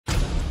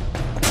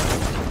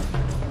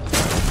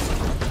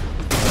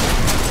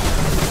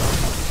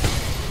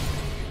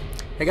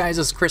Hey guys,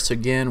 it's Chris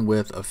again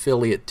with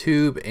Affiliate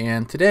Tube,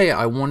 and today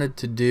I wanted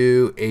to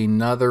do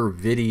another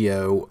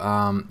video.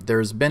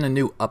 There's been a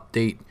new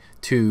update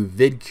to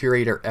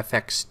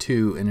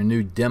VidCuratorFX2 and a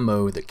new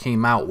demo that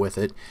came out with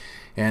it.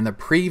 And the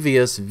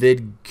previous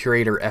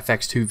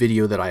VidCuratorFX2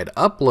 video that I had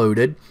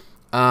uploaded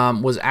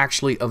was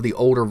actually of the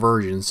older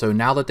version. So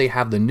now that they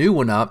have the new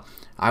one up,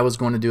 I was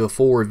going to do a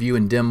full review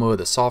and demo of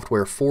the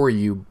software for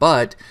you,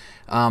 but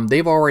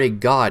they've already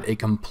got a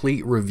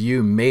complete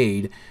review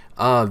made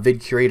of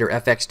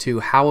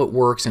VidCuratorFX2, how it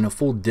works, and a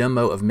full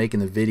demo of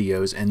making the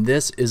videos. And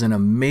this is an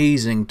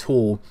amazing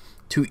tool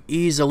to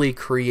easily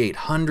create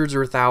hundreds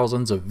or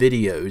thousands of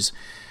videos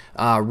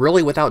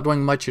really without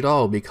doing much at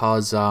all,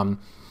 because the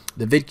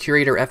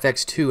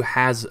VidCuratorFX2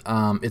 has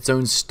its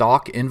own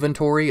stock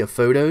inventory of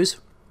photos.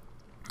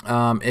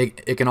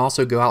 It can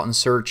also go out and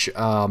search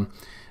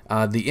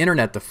the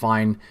internet to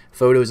find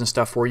photos and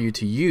stuff for you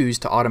to use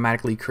to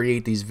automatically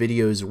create these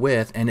videos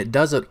with, and it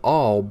does it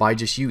all by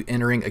just you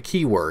entering a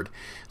keyword.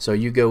 So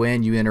you go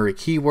in, you enter a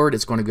keyword,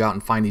 it's going to go out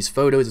and find these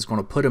photos, it's going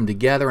to put them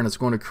together, and it's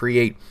going to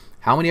create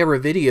how many ever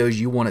videos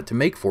you want it to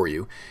make for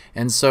you.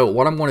 And so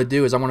what I'm going to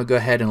do is I'm going to go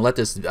ahead and let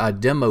this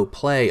demo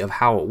play of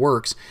how it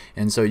works,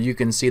 and so you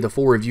can see the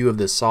full review of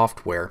this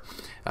software.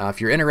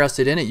 If you're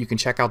interested in it, you can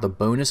check out the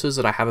bonuses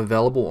that I have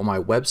available on my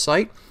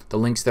website. The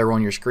link's there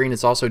on your screen.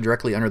 It's also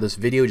directly under this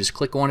video. Just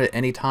click on it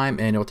anytime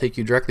and it'll take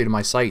you directly to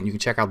my site, and you can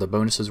check out the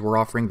bonuses we're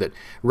offering that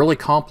really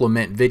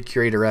complement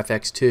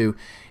VidCuratorFX2,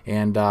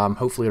 and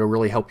hopefully it'll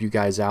really help you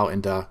guys out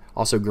and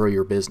also grow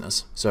your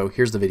business. So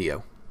here's the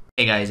video.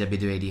 Hey guys,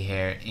 Abhiduedi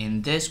here.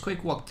 In this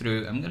quick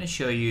walkthrough, I'm going to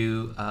show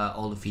you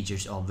all the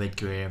features of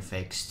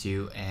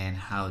VidCuratorFX2 and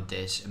how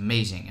this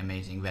amazing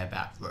web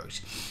app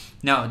works.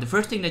 Now, the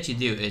first thing that you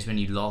do is when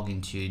you log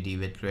into the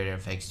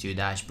VidCuratorFX2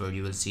 dashboard,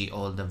 you will see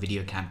all the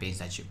video campaigns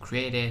that you've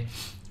created,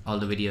 all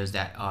the videos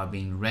that are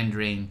being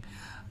rendering,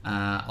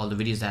 all the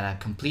videos that are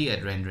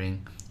completed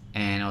rendering,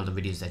 and all the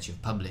videos that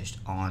you've published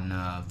on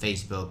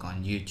Facebook,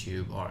 on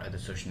YouTube, or other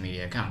social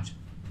media accounts.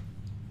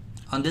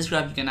 On this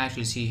graph, you can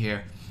actually see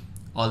here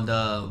all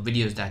the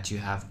videos that you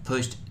have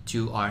pushed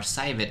to our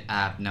Sqribble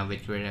app. Now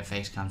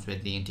VidCuratorFX comes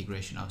with the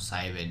integration of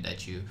Sqribble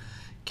that you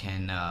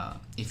can,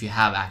 if you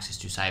have access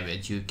to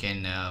Sqribble, you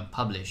can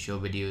publish your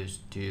videos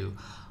to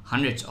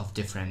hundreds of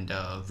different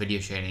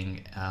video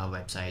sharing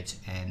websites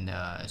and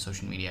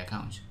social media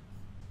accounts.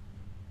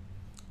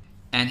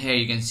 And here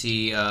you can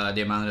see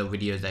the amount of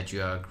videos that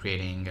you are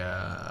creating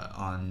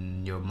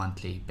on your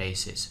monthly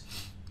basis.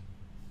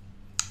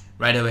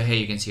 Right over here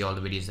you can see all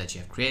the videos that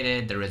you have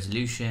created, the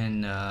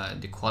resolution,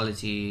 the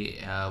quality,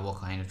 what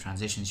kind of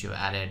transitions you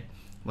added,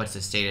 what's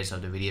the status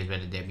of the videos,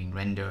 whether they're being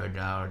rendered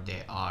or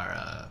they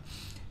are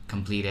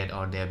completed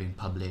or they are being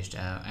published,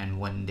 and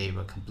when they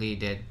were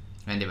completed,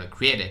 when they were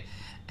created.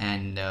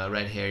 And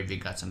right here we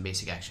got some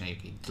basic action. You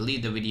can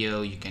delete the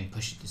video, you can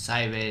push it to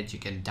Sqribble, you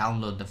can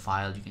download the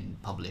file, you can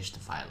publish the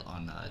file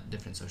on a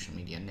different social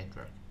media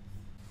network.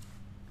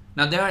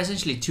 Now there are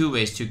essentially two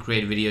ways to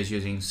create videos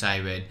using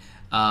Sqribble.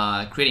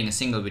 Creating a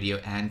single video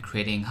and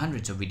creating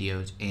hundreds of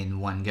videos in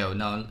one go.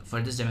 Now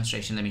for this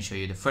demonstration, let me show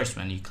you the first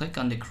one. You click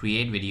on the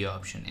create video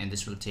option, and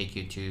this will take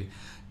you to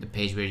the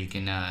page where you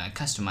can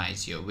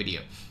customize your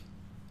video.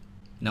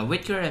 Now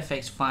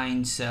VidCuratorFX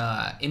finds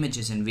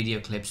images and video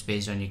clips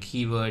based on your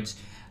keywords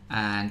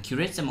and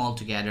curates them all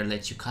together,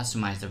 lets you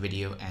customize the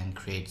video and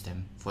creates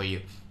them for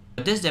you.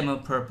 For this demo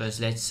purpose,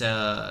 let's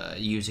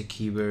use a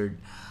keyword,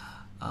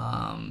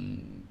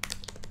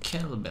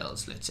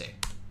 kettlebells, let's say.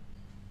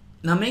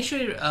 Now make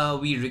sure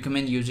we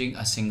recommend using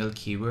a single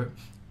keyword,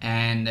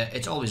 and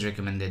it's always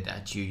recommended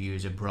that you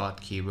use a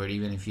broad keyword.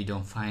 Even if you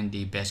don't find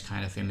the best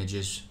kind of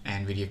images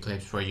and video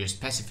clips for your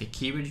specific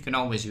keyword, you can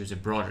always use a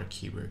broader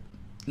keyword.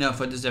 Now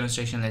for this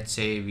demonstration, let's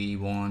say we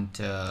want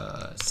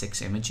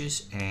 6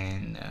 images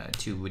and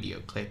 2 video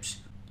clips.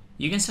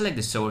 You can select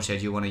the source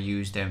that you want to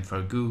use them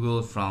for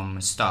Google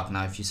from stock.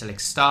 Now if you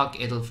select stock,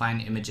 it'll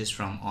find images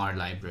from our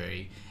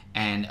library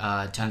and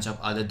tons of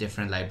other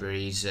different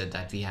libraries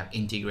that we have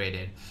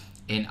integrated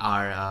in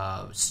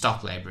our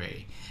stock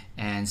library.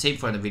 And same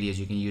for the videos,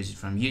 you can use it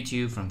from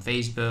YouTube, from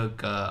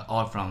Facebook,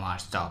 or from our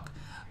stock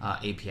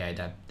API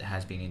that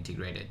has been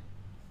integrated.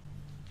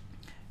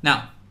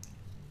 Now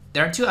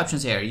there are two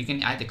options here. You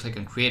can either click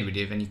on create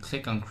video. When you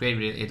click on create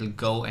video, it'll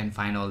go and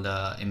find all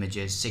the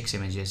images, 6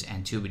 images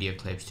and 2 video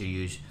clips to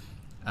use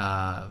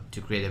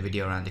to create a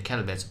video around the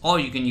kettlebells. Or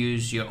you can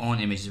use your own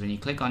images. When you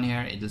click on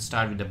here, it'll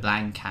start with a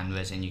blank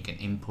canvas and you can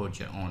import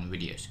your own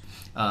videos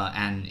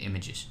and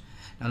images.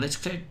 Now let's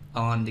click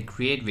on the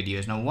create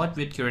videos. Now what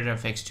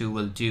VidCuratorFX2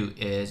 will do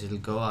is it'll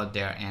go out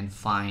there and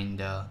find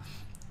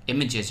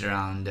images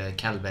around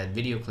kettlebell,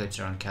 video clips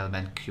around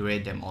kettlebell,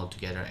 curate them all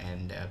together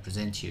and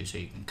present to you so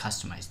you can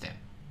customize them.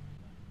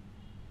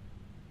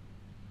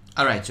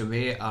 Alright, so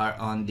we are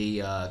on the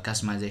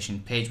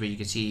customization page where you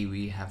can see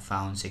we have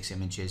found 6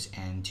 images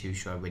and 2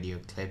 short video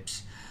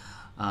clips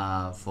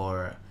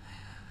for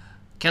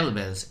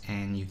kettlebells,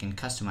 and you can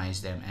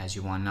customize them as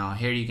you want. Now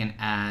here you can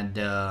add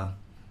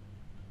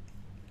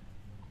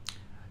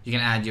You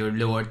can add your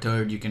lower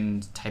third, you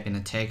can type in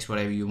a text,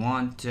 whatever you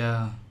want.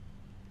 Let's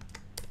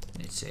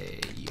say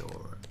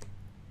your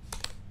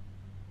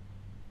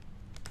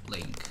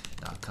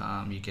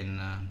link.com. You can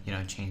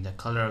change the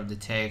color of the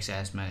text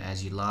as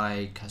you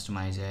like,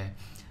 customize it,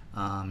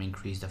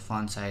 increase the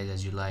font size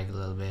as you like a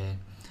little bit,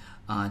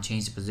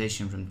 change the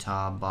position from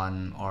top,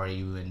 bottom, or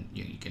you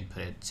can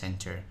put it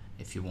center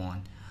if you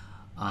want.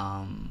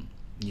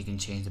 You can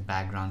change the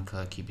background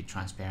color, keep it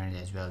transparent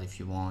as well if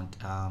you want.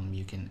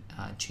 You can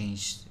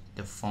change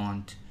the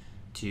font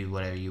to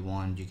whatever you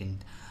want. You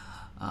can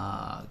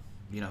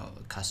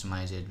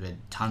customize it with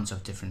tons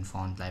of different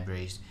font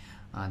libraries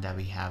that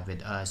we have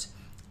with us,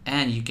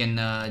 and you can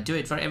do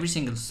it for every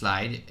single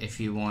slide. If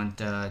you want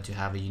to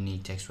have a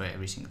unique text for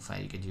every single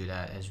slide, you could do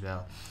that as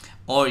well,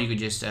 or you could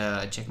just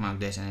check mark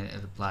this and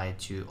it'll apply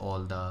to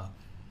all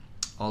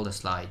the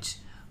slides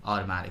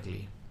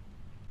automatically.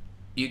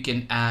 You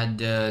can add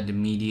the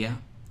media.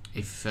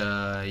 If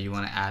you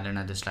want to add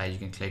another slide, you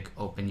can click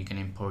open. You can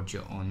import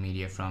your own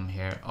media from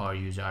here or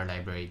use our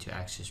library to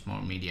access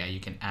more media. You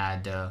can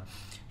add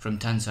from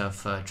tons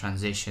of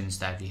transitions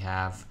that we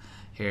have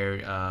here.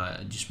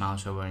 Just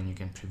mouse over and you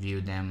can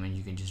preview them, and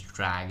you can just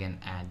drag and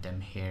add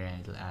them here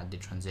and it'll add the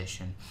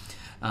transition.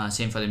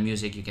 Same for the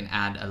music. You can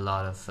add a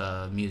lot of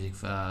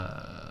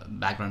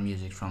background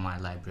music from our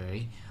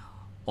library,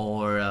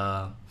 or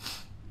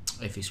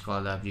if you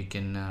scroll up you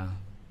can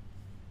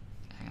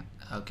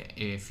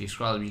if you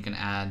scroll up, you can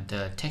add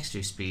text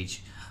to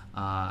speech.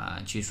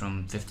 Choose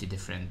from 50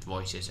 different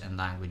voices and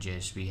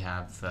languages. We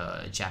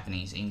have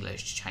Japanese,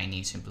 English,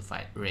 Chinese,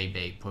 simplified,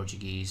 Arabic,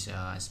 Portuguese,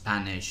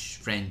 Spanish,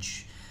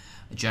 French,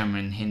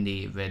 German,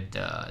 Hindi, with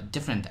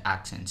different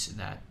accents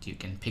that you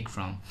can pick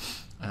from.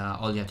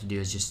 All you have to do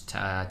is just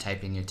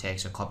type in your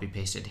text or copy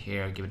paste it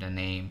here, give it a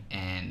name,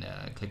 and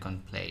click on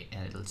play,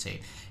 and it'll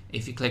save.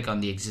 If you click on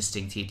the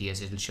existing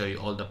TTS, it'll show you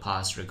all the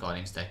past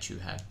recordings that you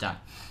have done.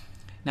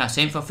 Now,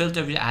 same for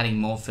filter. We're adding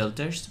more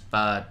filters,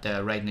 but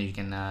right now you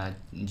can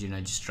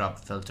just drop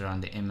filter on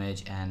the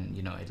image, and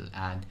it'll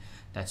add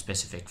that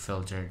specific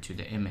filter to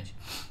the image.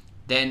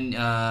 Then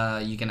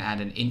you can add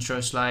an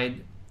intro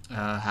slide,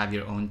 have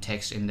your own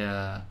text in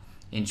the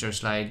intro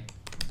slide,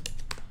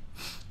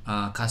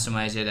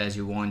 customize it as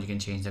you want. You can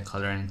change the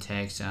color and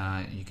text,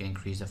 you can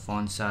increase the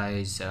font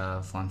size,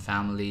 font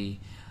family,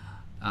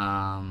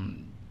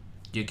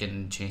 you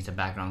can change the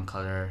background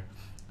color,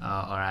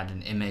 or add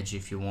an image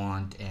if you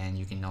want, and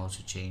you can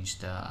also change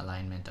the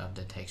alignment of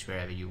the text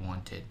wherever you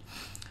want it.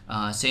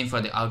 Same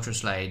for the outro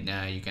slide.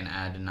 You can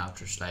add an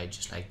outro slide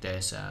just like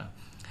this,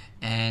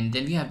 and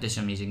then we have this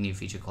amazing new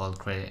feature called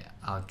credit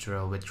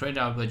outro. With credit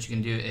outro, what you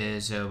can do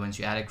is once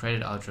you add a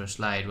credit outro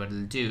slide, what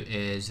it'll do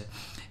is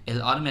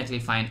it'll automatically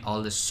find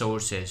all the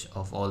sources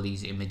of all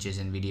these images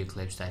and video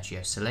clips that you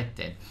have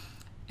selected,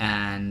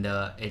 and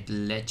it'll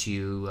let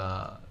you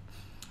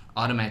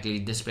automatically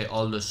display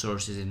all those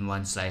sources in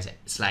one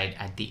slide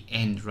at the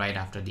end, right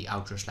after the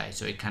outro slide.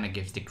 So it kind of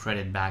gives the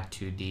credit back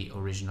to the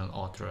original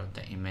author of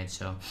the image.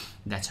 So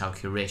that's how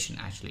curation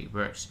actually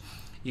works.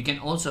 You can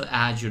also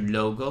add your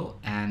logo,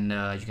 and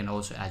you can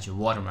also add your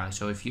watermark.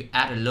 So if you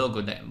add a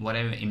logo, that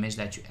whatever image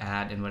that you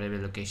add and whatever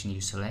location you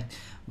select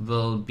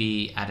will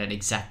be added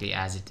exactly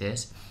as it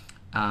is.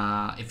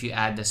 If you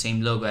add the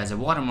same logo as a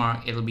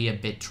watermark, it'll be a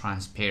bit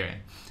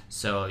transparent.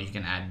 So you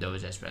can add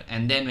those as well.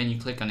 And then when you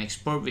click on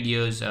export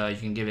videos, you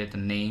can give it a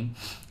name.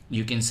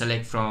 You can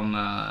select from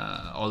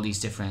all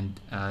these different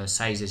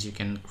sizes. You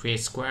can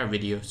create square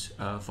videos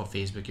for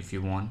Facebook if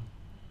you want.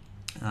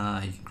 You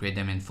can create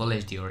them in full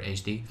HD or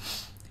HD.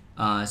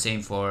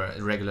 Same for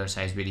regular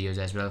size videos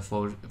as well,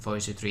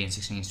 4:3 and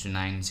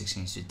 16:9 and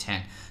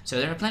 16:10. So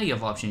there are plenty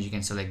of options. You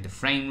can select the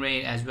frame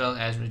rate as well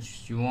as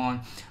what you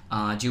want.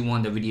 Do you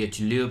want the video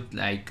to loop,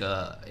 like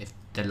if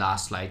the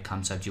last slide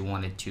comes up, you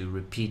want it to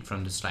repeat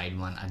from the slide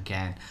one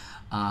again?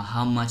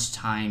 How much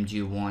time do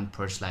you want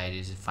per slide?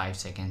 Is it 5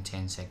 seconds,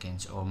 10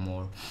 seconds or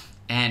more?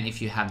 And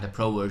if you have the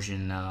pro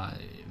version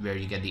where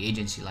you get the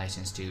agency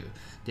license to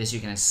this, you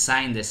can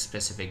assign this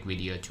specific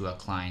video to a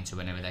client. So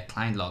whenever that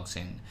client logs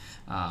in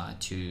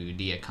to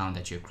the account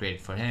that you've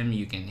created for him,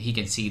 he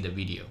can see the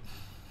video.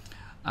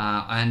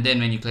 And then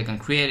when you click on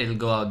create, it'll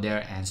go out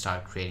there and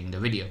start creating the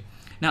video.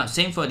 Now,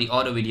 same for the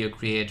auto video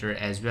creator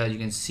as well. You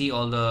can see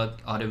all the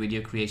auto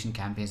video creation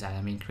campaigns that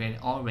have been created,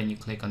 or when you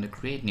click on the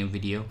create new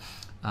video,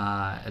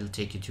 it'll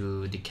take you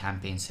to the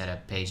campaign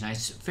setup page. Now,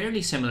 it's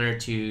fairly similar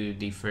to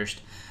the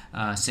first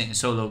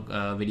solo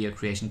video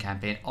creation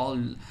campaign.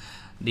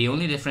 The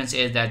only difference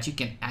is that you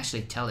can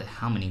actually tell it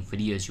how many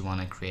videos you want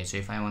to create. So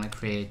if I want to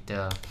create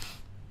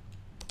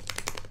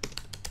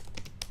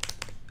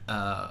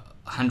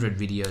 100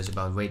 videos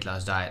about weight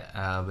loss diet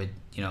with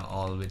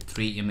all with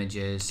 3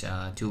 images,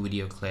 2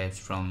 video clips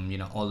from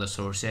all the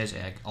sources,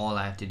 all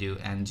I have to do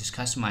and just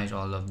customize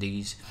all of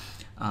these,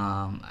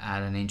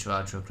 add an intro,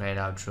 outro, credit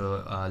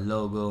outro,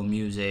 logo,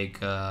 music,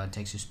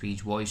 text to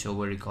speech,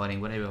 voiceover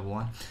recording, whatever I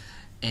want,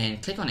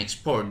 and click on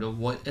export,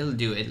 what it'll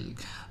do, it'll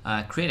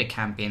create a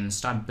campaign and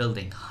start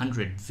building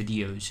 100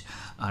 videos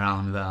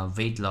around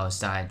weight loss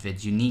diet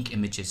with unique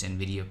images and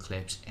video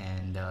clips.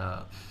 And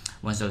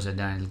once those are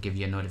done, it'll give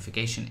you a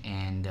notification,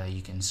 and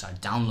you can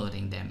start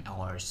downloading them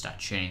or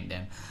start sharing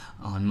them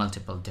on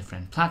multiple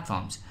different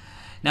platforms.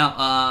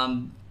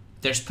 Now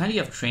there's plenty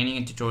of training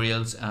and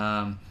tutorials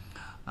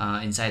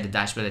inside the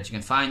dashboard that you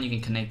can find. You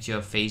can connect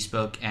your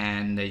Facebook,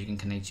 and you can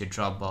connect your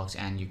Dropbox,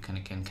 and you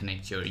can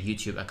connect your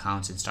YouTube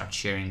accounts and start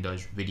sharing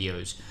those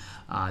videos.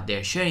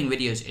 Sharing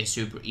videos is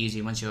super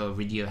easy. Once your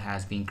video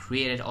has been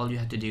created, all you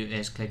have to do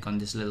is click on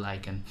this little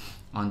icon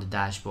on the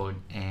dashboard,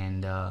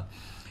 and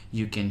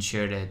you can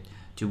share it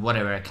to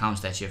whatever accounts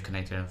that you have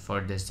connected.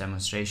 For this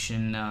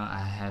demonstration,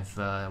 I have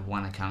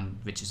one account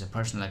which is a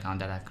personal account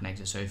that I've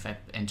connected, so if I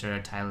enter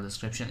a title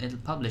description, it'll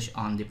publish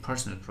on the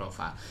personal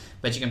profile.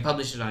 But you can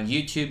publish it on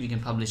YouTube, you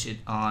can publish it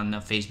on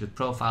Facebook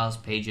profiles,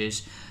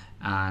 pages,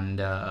 and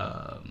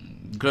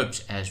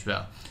groups as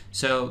well.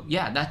 So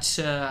yeah, that's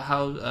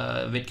how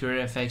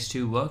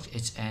VidCuratorFX2 works.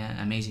 It's an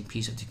amazing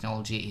piece of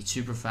technology. It's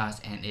super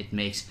fast, and it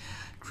makes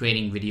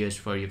creating videos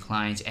for your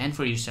clients and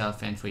for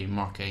yourself and for your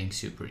marketing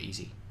super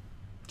easy.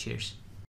 Cheers.